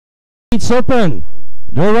gates open.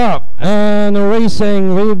 They're up and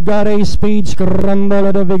racing. We've got a speed scramble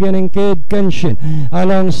at the beginning. Kid Kenshin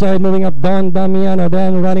alongside, moving up Don Damiano.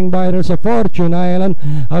 Then running by, there's a Fortune Island.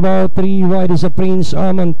 About 3 wide is a Prince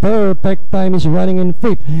Armand. Perfect Time is running in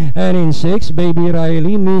 5th. And in 6th, Baby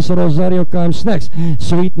Riley. Miss Rosario comes next.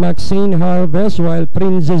 Sweet Maxine Harvest, while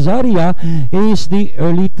Princess Aria is the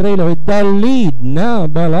early trailer. The lead now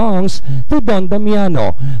belongs to Don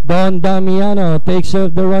Damiano. Don Damiano takes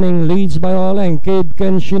off the running, leads by all, and Kid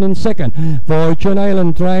Kenshin in 2nd. Fortune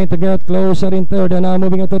Island trying to get closer in 3rd, and now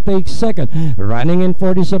moving up to take 2nd. Running in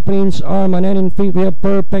 4th is a Prince Armand, and in 5th we have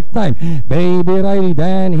Perfect Time. Baby Riley,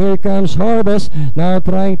 then here comes Harvest, now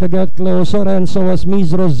trying to get closer, and so was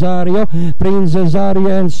Miss Rosario. Princess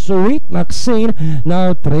Aria and Sweet Maxine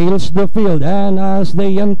now trails the field, and as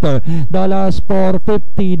they enter the last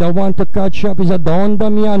 450, the one to catch up is a Don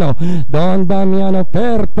Damiano. Don Damiano,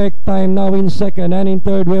 Perfect Time now in 2nd, and in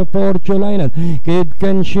 3rd we have Fortune Island. Kid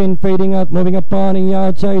Kenshin fading out, moving upon the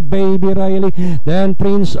outside, Baby Riley, then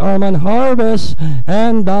Prince Armand, Harvest,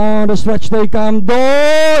 and down the stretch they come.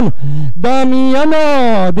 Don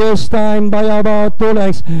Damiano, this time by about 2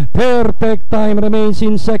 lengths. Perfect Time remains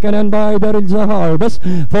in 2nd, and by there is a Harvest.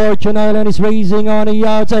 Fortune Island is racing on the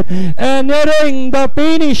outside and nearing the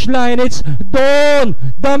finish line. It's Don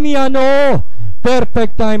Damiano.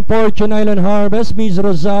 Perfect Time, Fortune Island, Harvest, Miss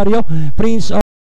Rosario, Prince